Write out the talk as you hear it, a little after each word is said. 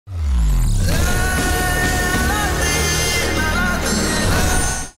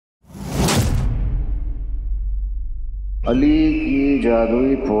अली की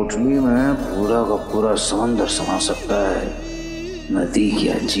जादुई पोटली में पूरा का पूरा समंदर समा सकता है। नदी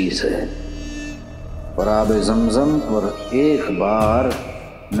क्या चीज है, पर आब ज़मज़म पर एक बार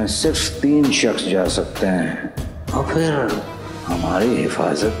में सिर्फ 3 शख्स जा सकते हैं, और फिर हमारी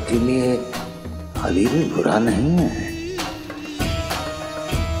हिफाजत के लिए अली भी बुरा नहीं है।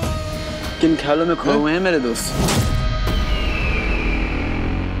 किन ख्यालों में खोए हुए हैं मेरे दोस्त?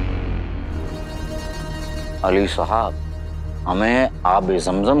 अली साहब, हमें आब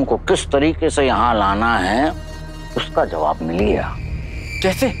ज़मज़म को किस तरीके से यहाँ लाना है उसका जवाब मिल गया।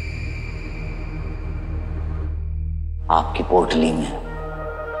 कैसे? आपकी पोटली में।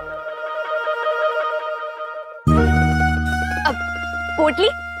 अब पोटली?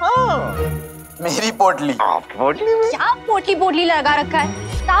 हाँ, मेरी पोटली। आपकी पोटली में? क्या पोटली पोटली लगा रखा है?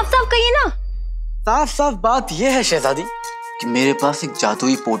 साफ साफ कहिए ना। साफ साफ बात यह है शहजादी कि मेरे पास एक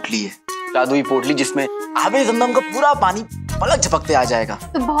जादुई पोटली है। जादुई पोटली जिसमें आबे ज़मज़म का पूरा पानी पलक झपकते आ जाएगा।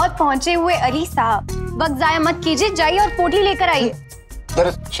 तो बहुत पहुंचे हुए अली साहब, वक्त जाया मत कीजिए, जाइए और पोटली लेकर आइए।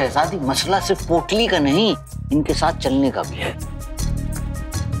 दरअसल शहजादी, मसला सिर्फ पोटली का नहीं, इनके साथ चलने का भी है।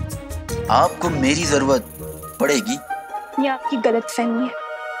 आपको मेरी जरूरत पड़ेगी। ये आपकी गलतफहमी है।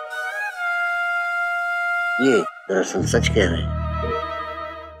 ये दरअसल सच कह रहे हैं।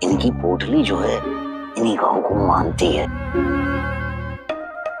 इनकी पोटली जो है इन्हीं का हुक्म मानती है।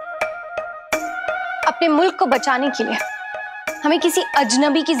 अपने मुल्क को बचाने के लिए हमें किसी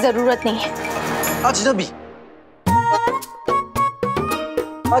अजनबी की जरूरत नहीं है। अजनबी?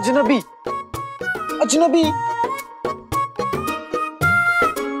 अजनबी? अजनबी?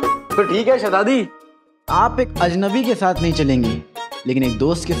 तो ठीक है शहजादी, आप एक अजनबी के साथ नहीं चलेंगी, लेकिन एक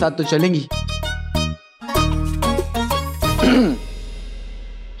दोस्त के साथ तो चलेंगी।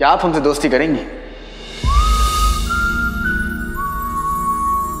 क्या आप हमसे दोस्ती करेंगी?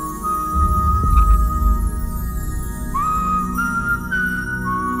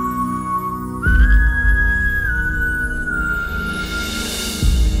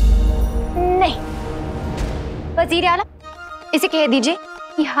 नहीं, वजीर आला, इसे कह दीजिए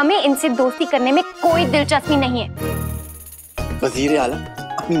कि हमें इनसे दोस्ती करने में कोई दिलचस्पी नहीं है। वजीर आला,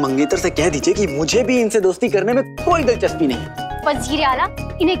 अपनी मंगेतर से कह दीजिए कि मुझे भी इनसे दोस्ती करने में कोई दिलचस्पी नहीं है। वजीर आला,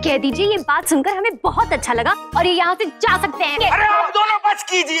 इन्हें कह दीजिए ये बात सुनकर हमें बहुत अच्छा लगा और ये यहाँ से जा सकते हैं। अरे आप दोनों बच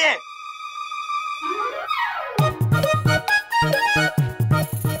कीजिए।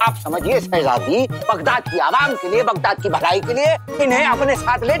 आप समझिए शहजादी, बगदाद की आवाम के लिए, बगदाद की भलाई के लिए इन्हें अपने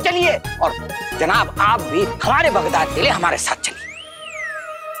साथ ले चलिए, और जनाब आप भी हमारे बगदाद के लिए हमारे साथ चलिए,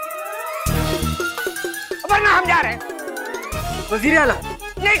 वरना हम जा रहे हैं। वजीर आला,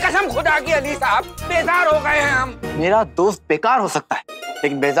 नहीं, कसम खुदा की अली साहब, बेजार हो गए हैं हम। मेरा दोस्त बेकार हो सकता है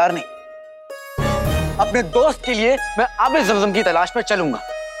लेकिन बेजार नहीं। अपने दोस्त के लिए मैं आबे ज़मज़म की तलाश में चलूंगा।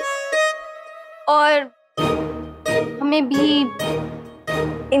 और हमें भी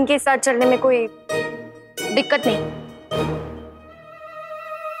इनके साथ चलने में कोई दिक्कत नहीं।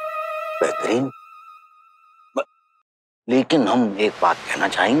 बेहतरीन। लेकिन हम एक बात कहना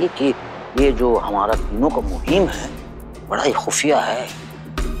चाहेंगे कि ये जो हमारा तीनों का मुहिम है बड़ा ही खुफिया है,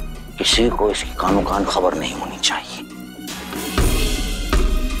 किसी को इसकी कानो कान खबर नहीं होनी चाहिए।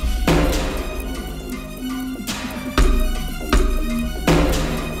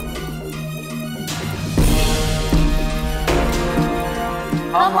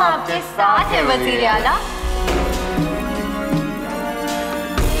 हम आपके साथ हैं वजीर आला।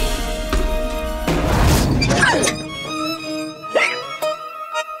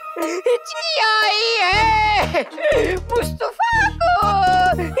 हिचकी आई है मुस्तफा को,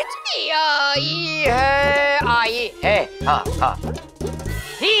 हिचकी आई है। हाँ हाँ।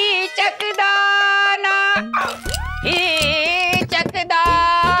 ही चकदाना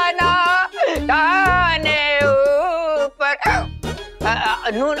दाने ऊपर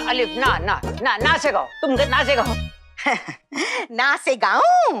नून अलिफ ना ना ना ना से गाओ, तुम ना से गाओ। ना से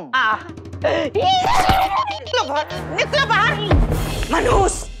गाऊं? निकलो बाहर।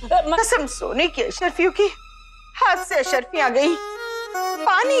 मनहूस, कसम सोने की अशरफियों की, हाथ से अशरफियां गई,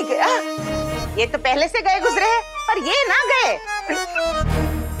 पानी गया। ये तो पहले से गए गुजरे हैं, पर ये ना गए।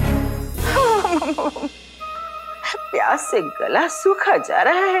 प्यास से गला सूखा जा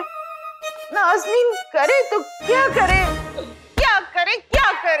रहा है। नाज़नीन करे तो क्या करे, क्या करे,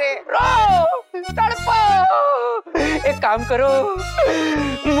 क्या करे? रो, तड़पो। एक काम करो,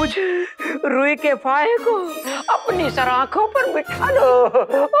 मुझे रुई के फाहे को अपनी सर आंखों पर बिठा लो,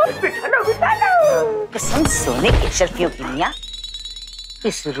 और बिठा लो। कसम सोने की अशरफियों की मियां,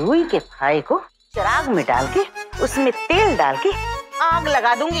 इस रुई के फाहे को चिराग में डाल के, उसमें तेल डाल के आग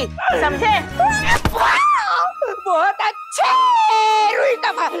लगा दूंगी, समझे? बहुत अच्छे। रुई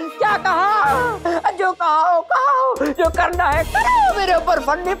का क्या कहा, जो कहा, जो करना है करो, मेरे ऊपर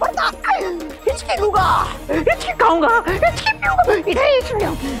फन नहीं पड़ता। हिचकी लूंगा, हिचकी खाऊंगा, हिचकी पीऊंगा, इधर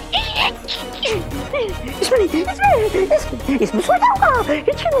इसमें सो जाऊंगा,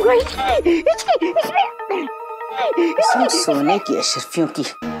 हिचकी लूंगा, इसमें सोने की अशरफियों की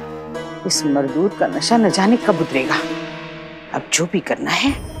इस मरदूद का नशा न जाने कब उतरेगा। अब जो भी करना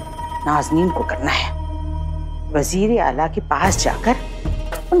है नाज़नीन को करना है। वजीर आला के पास जाकर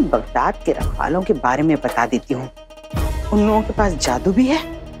उन बगदाद के रखवालों के बारे में बता देती हूँ। उन लोगों के पास जादू भी है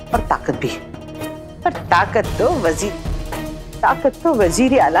और ताकत भी, पर ताकत तो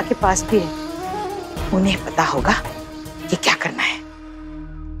वजीर आला के पास भी है। उन्हें पता होगा कि क्या करना है।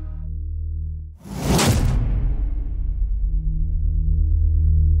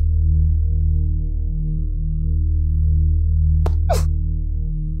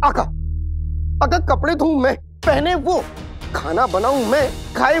 आका, अगर कपड़े धोऊं मैं, पहने वो, खाना बनाऊं मैं,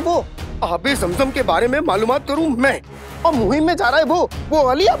 खाए वो, आबे ज़मज़म के बारे में मालूमात करूं मैं, और मुहिम में जा रहा है वो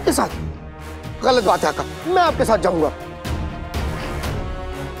अली आपके साथ। गलत बात है आका, मैं आपके साथ जाऊंगा।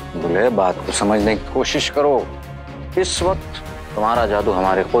 बोले बात को समझने की कोशिश करो। इस वक्त तुम्हारा जादू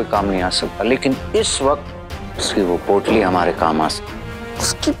हमारे कोई काम नहीं आ सकता, लेकिन इस वक्त उसकी वो पोटली हमारे काम आ सकती।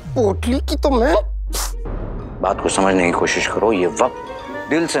 उसकी पोटली की तो मैं बात को समझने की कोशिश करो। ये वक्त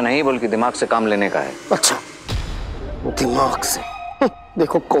दिल से नहीं बल्कि दिमाग से काम लेने का है। अच्छा, दिमाग से?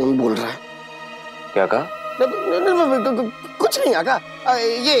 देखो कौन बोल रहा है। क्या कहा? कुछ नहीं आका।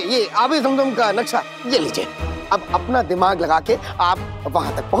 ये आबे ज़मज़म का नक्शा ये लीजिए। अब अपना दिमाग लगा के आप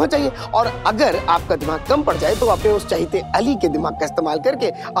वहां तक पहुंच जाइए, और अगर आपका दिमाग कम पड़ जाए तो अपने उस चाहते अली के दिमाग का इस्तेमाल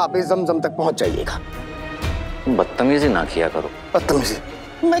करके आबे ज़मज़म तक पहुंच जाइएगा। बदतमीजी ना किया करो। बदतमीजी?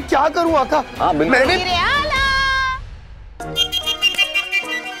 मैं क्या करूं आका? हाँ बिल्कुल।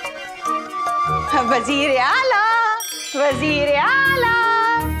 वजीर आला, वजीर आला।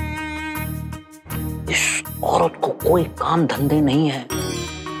 इस औरत को कोई काम धंधे नहीं है,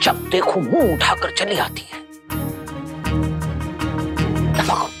 जब देखो मुंह उठाकर चली आती है।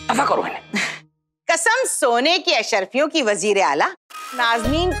 दफा करो इन्हें। कसम सोने की अशरफियों की वजीर आला,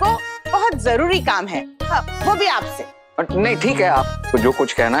 नाज़नीन को बहुत जरूरी काम है, वो भी आपसे। नहीं ठीक है, आपको जो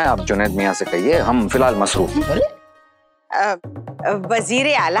कुछ कहना है आप जुनैद मियां से कहिए, हम फिलहाल मसरूफ हैं।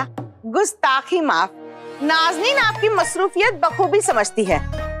 वजीर आला, गुस्ताखी माफ। नाज़नीन आपकी मसरूफियत बखूबी समझती है,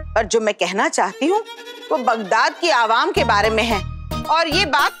 पर जो मैं कहना चाहती हूँ वो बगदाद की आवाम के बारे में है, और ये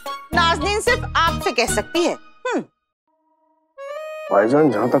बात नाज़नीन सिर्फ आपसे कह सकती है।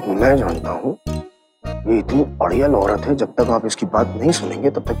 भाईजान, जहाँ तक मैं जानता हूँ ये इतनी अड़ियल औरत है, जब तक आप इसकी बात नहीं सुनेंगे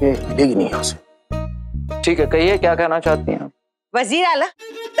तब तक ये हिलेगी नहीं यहाँ से। ठीक है, कहिए क्या कहना चाहती हैं आप? वजीर आला,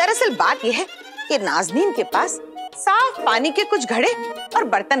 दरअसल बात यह है कि नाज़नीन के पास साफ पानी के कुछ घड़े और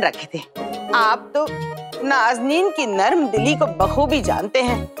बर्तन रखे थे। आप तो नाज़नीन की नर्म दिली को बखूबी जानते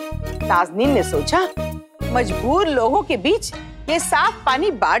हैं। नाज़नीन ने सोचा मजबूर लोगों के बीच ये साफ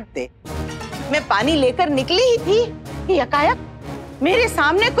पानी बांट दे। मैं पानी लेकर निकली ही थी कि यकायक मेरे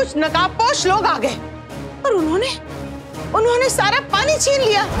सामने कुछ नकाबपोश लोग आ गए और उन्होंने सारा पानी छीन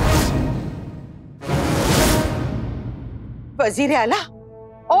लिया। वजीर आला,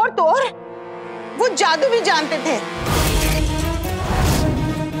 और तो और वो जादू भी जानते थे।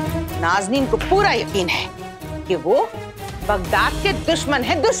 नाज़नीन को पूरा यकीन है कि वो बगदाद के दुश्मन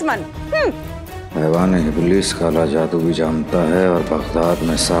है, दुश्मन। हैवान इब्लीस काला जादू भी जानता है और बगदाद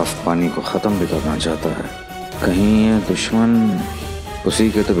में साफ पानी को खत्म भी करना चाहता है। कहीं ये दुश्मन उसी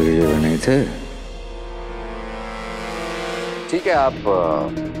के तो भेजे हुए नहीं थे। ठीक है, आप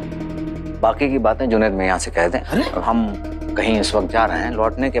बाकी की बातें जुनैद में यहाँ से कह दें। हम कहीं इस वक्त जा रहे हैं,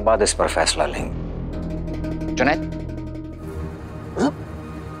 लौटने के बाद इस पर फैसला लेंगे। जुनैद,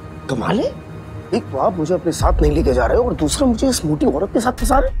 कमाल है, एक तो आप मुझे अपने साथ नहीं लेके जा रहे हो और दूसरा मुझे इस मोटी औरत के साथ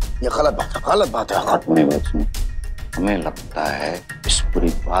फंसा रहे हैं। ये गलत बात है, गलत बात है। हमें लगता है इस पूरी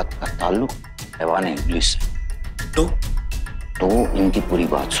बात का ताल्लुक हैवान इब्लीस से। तो इनकी पूरी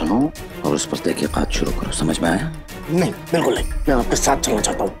बात सुनो और उस पर तहकीकात शुरू करो। समझ में आया? नहीं, बिल्कुल नहीं। मैं आपके साथ चलना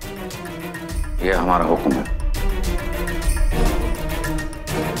चाहता हूँ। यह हमारा हुक्म है।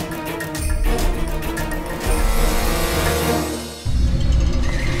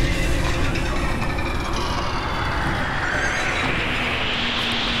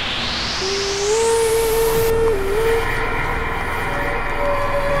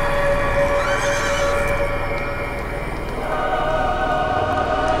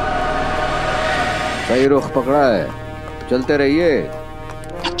 सही रुख पकड़ा है, चलते रहिए।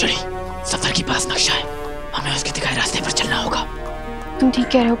 चलिए, सफर के पास नक्शा है, हमें उसके दिखाए रास्ते पर चलना होगा। तुम ठीक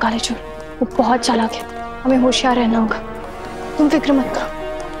कह रहे हो काले चोर, वो बहुत चालाक है, हमें होशियार रहना होगा। तुम फिक्र मत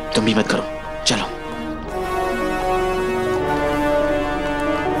करो। तुम भी मत करो, चलो।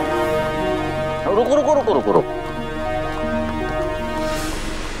 रुको रुको रुको रुको रुको।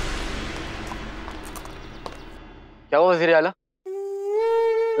 क्या हुआ वज़ीर आला?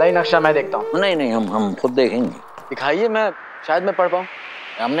 लाई नक्शा मैं देखता हूँ। नहीं नहीं, हम खुद देखेंगे। दिखाइए, मैं शायद मैं पढ़ पाऊँ।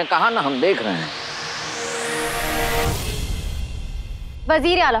 हमने कहा ना हम देख रहे हैं।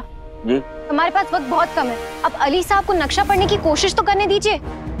 वज़ीर आला जी, हमारे पास वक्त बहुत कम है, अब अली साहब को नक्शा पढ़ने की कोशिश तो करने दीजिए।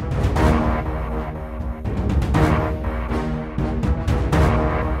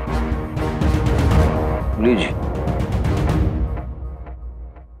 लीजिए।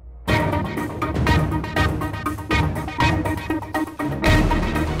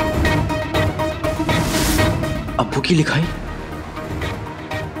 अब्बू की लिखाई?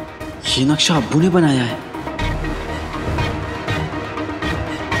 ये नक्शा अब्बू ने बनाया है।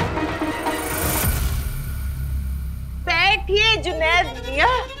 बैठिए जुनैद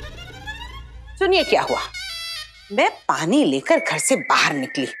मियां। सुनिए क्या हुआ। मैं पानी लेकर घर से बाहर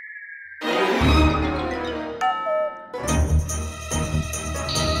निकली।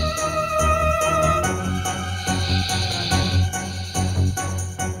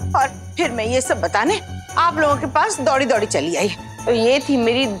 और फिर मैं ये सब बताने आप लोगों के पास दौड़ी दौड़ी चली आई। तो ये थी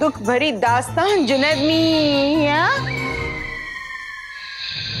मेरी दुख भरी दास्तान जुनैद मियां।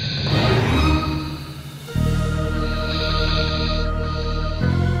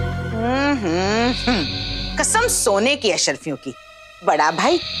 कसम सोने की अशरफियों की, बड़ा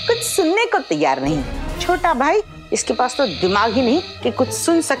भाई कुछ सुनने को तैयार नहीं, छोटा भाई इसके पास तो दिमाग ही नहीं कि कुछ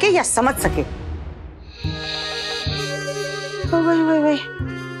सुन सके या समझ सके। वही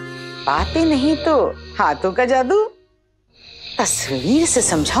बातें नहीं तो हाथों का जादू। तस्वीर से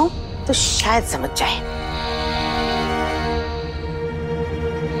समझाऊं तो शायद समझ जाए।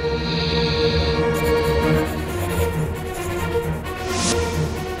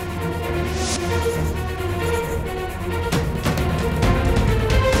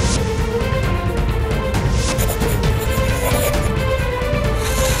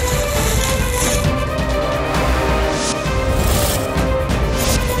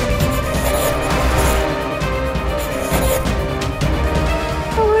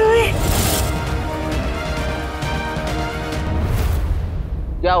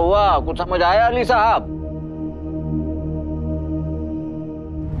 क्या हुआ, कुछ समझ आया अली साहब?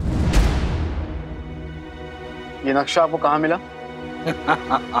 ये नक्शा आपको कहाँ मिला?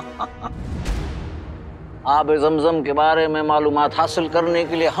 आब ज़मज़म के बारे में मालूमात हासिल करने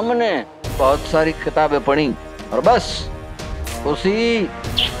के लिए हमने बहुत सारी किताबें पढ़ी और बस उसी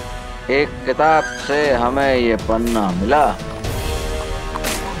एक किताब से हमें ये पन्ना मिला।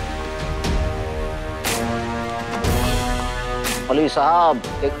 अली साहब,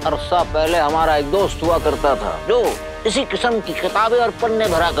 एक अरसा पहले हमारा एक दोस्त हुआ करता था जो इसी किस्म की किताबें और पन्ने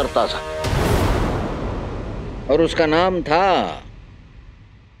भरा करता था और उसका नाम था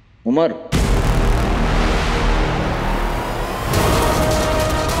उमर।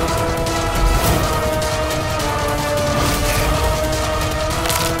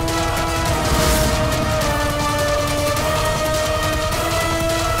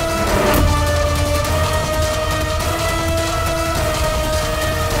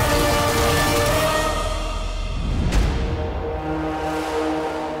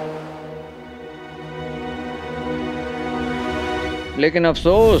 लेकिन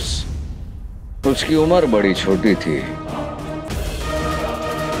अफसोस उसकी उम्र बड़ी छोटी थी।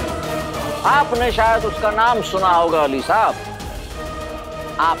 आपने शायद उसका नाम सुना होगा अली साहब।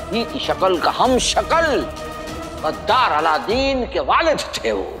 आप ही की शक्ल का हम शक्ल गद्दार अलादीन के वालिद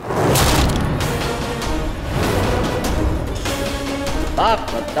थे वो।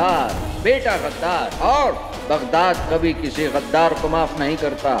 बाप गद्दार, बेटा गद्दार और बगदाद कभी किसी गद्दार को माफ नहीं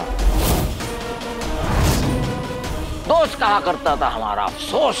करता। दोस्त कहा करता था हमारा।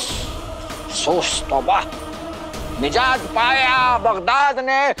 अफसोस अफसोस तौबा, निजात पाया बगदाद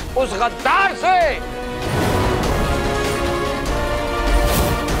ने उस गद्दार से।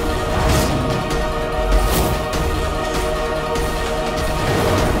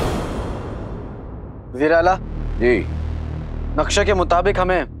 वज़ीर आला जी, नक्शे के मुताबिक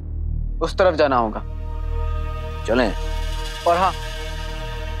हमें उस तरफ जाना होगा। चलें। और हाँ,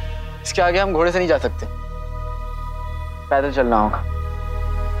 इसके आगे हम घोड़े से नहीं जा सकते, पैदल चलना होगा।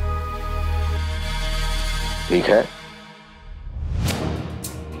 ठीक है।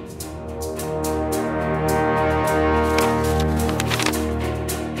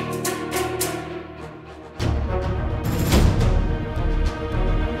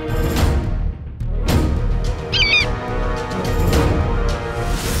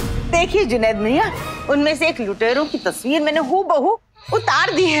 देखिए जुनैद मियां, उनमें से एक लुटेरों की तस्वीर मैंने हूबहू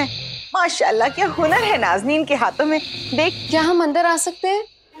उतार दी है। माशाल्लाह क्या हुनर है नाज़नीन के हाथों में। देख, क्या हम अंदर आ सकते हैं?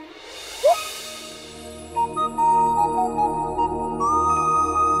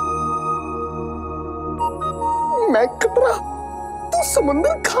 मैं खतरा तो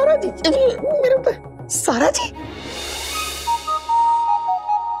समुंदर खारा जी मेरे पे सारा जी।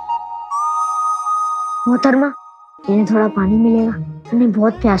 मोहतरमा, इन्हें थोड़ा पानी मिलेगा, उन्हें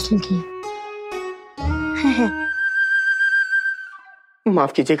बहुत प्यास लगी है।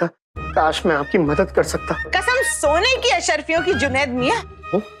 माफ कीजिएगा, काश मैं आपकी मदद कर सकता। कसम सोने की अशरफियों की जुनैद मियां,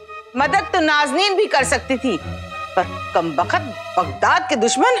 मदद तो नाज़नीन भी कर सकती थी, पर कमबख्त बगदाद के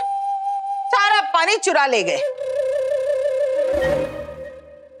दुश्मन सारा पानी चुरा ले गए।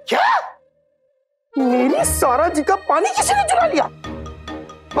 क्या? मेरी सारा जी का पानी किसी ने चुरा लिया?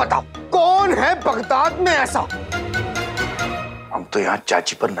 बताओ कौन है बगदाद में ऐसा? हम तो यहाँ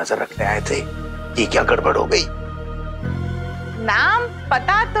चाची पर नजर रखने आए थे, ये क्या गड़बड़ हो गई? नाम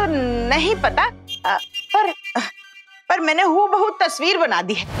पता तो नहीं पता, पर मैंने हूबहू तस्वीर बना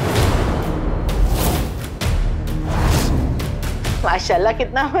दी है। माशाल्लाह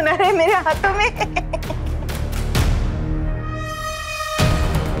कितना हुनर है मेरे हाथों में।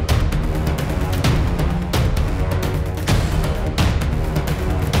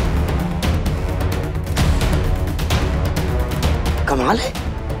 कमाल है,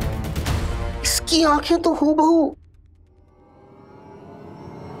 इसकी आंखें तो हूबहू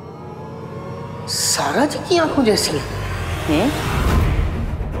सारा जी की आंखों जैसी हैं।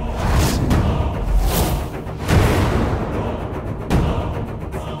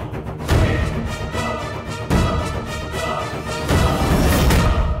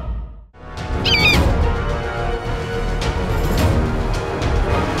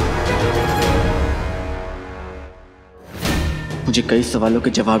 मुझे कई सवालों के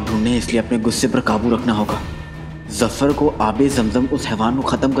जवाब ढूंढने हैं, इसलिए अपने गुस्से पर काबू रखना होगा। जफर को आबे जमजम उस हैवान को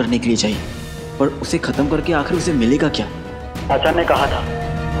खत्म करने के लिए चाहिए, पर उसे खत्म करके आखिर उसे मिलेगा क्या? चाचा ने कहा था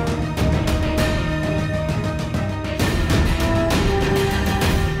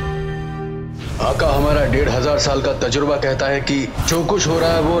आका, हमारा 1500 साल का तजुर्बा कहता है कि जो कुछ हो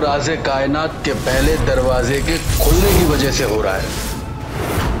रहा है वो राज़े कायनात के पहले दरवाजे के खुलने की वजह से हो रहा है,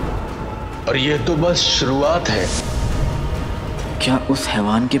 और ये तो बस शुरुआत है। क्या उस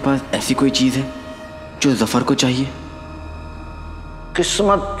हैवान के पास ऐसी कोई चीज है जो जफर को चाहिए?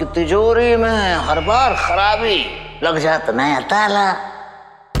 किस्मत की तिजोरी में हर बार खराबी, लग जाता नया ताला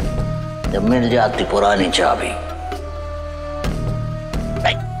जब मिल जाती पुरानी चाबी।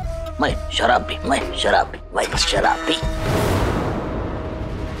 मैं शराबी, मैं शराबी, मैं शराबी।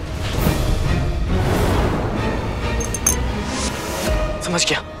 समझ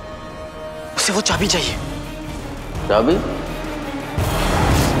गया, उसे वो चाबी चाहिए। चाबी?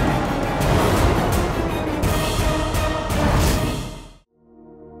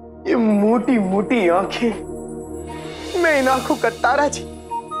 ये मोटी मोटी आंखें, मैं इन आंखों का तारा जी,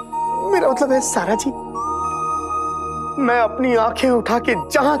 मेरा मतलब है सारा जी। मैं अपनी आंखें उठा के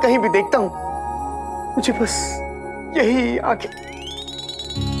जहां कहीं भी देखता हूं, मुझे बस यही आंखें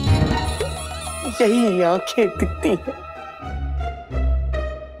दिखती हैं,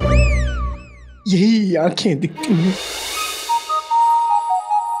 यही आंखें दिखती हैं।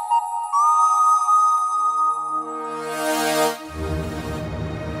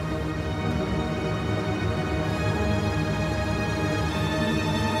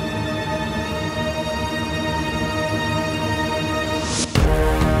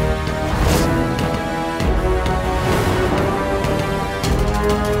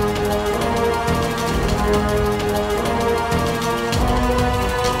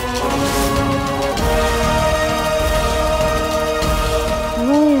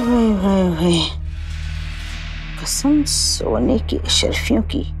 कसम सोने की अशरफियों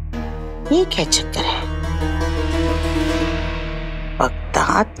की, ये क्या चक्कर है?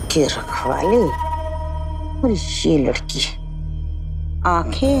 बगदाद के रखवाले और ये लड़की,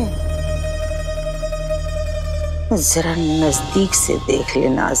 आंखें जरा नजदीक से देख ले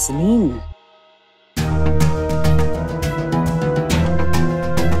नाज़नीन।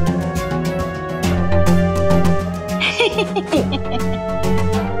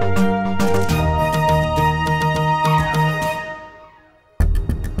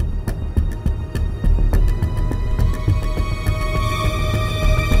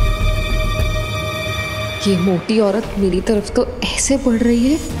 ये मोटी औरत मेरी तरफ तो ऐसे बढ़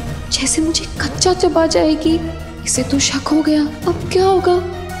रही है जैसे मुझे कच्चा चबा जाएगी। इसे तो शक हो गया, अब क्या होगा?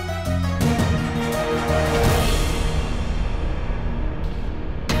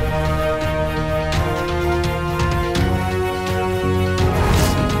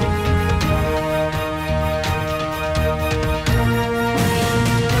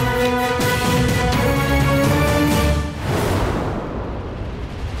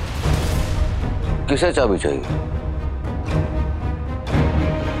 किसे चाबी चाहिए?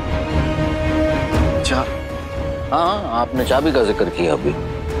 हाँ, आपने चाबी का जिक्र किया अभी।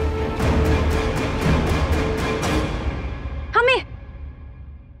 हमें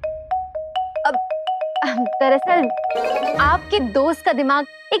अब दरअसल आपके दोस्त का दिमाग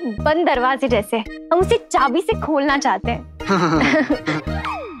एक बंद दरवाजे जैसे है, हम उसे चाबी से खोलना चाहते हैं।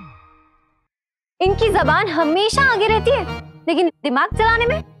 इनकी जबान हमेशा आगे रहती है, लेकिन दिमाग चलाने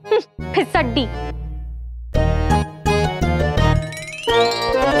में फिसड्डी।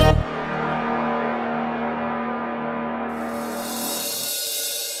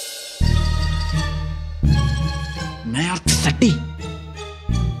 मैं और फिसड्डी।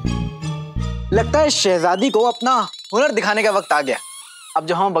 लगता है शहजादी को अपना हुनर दिखाने का वक्त आ गया। अब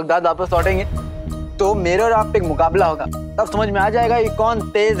जब हम बगदाद वापस लौटेंगे तो मेरे और आप पे एक मुकाबला होगा। तब समझ में आ जाएगा कि कौन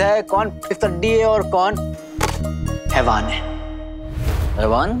तेज है, कौन फिसड्डी है और कौन हैवान है।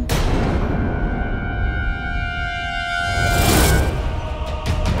 हैवान?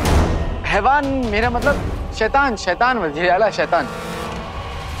 हैवान मेरा मतलब शैतान, शैतान वज़ीर आला शैतान।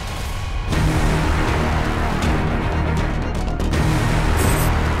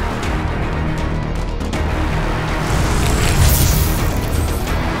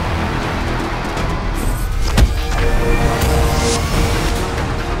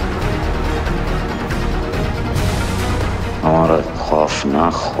 हमारा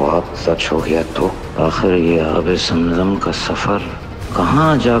खौफनाक ख्वाब सच हो गया तो आखिर ये आबे ज़मज़म का सफर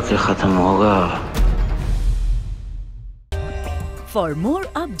कहाँ जाके खत्म होगा? For more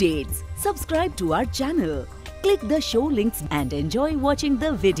updates, subscribe to our channel, click the show links and enjoy watching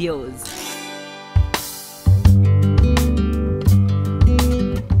the videos.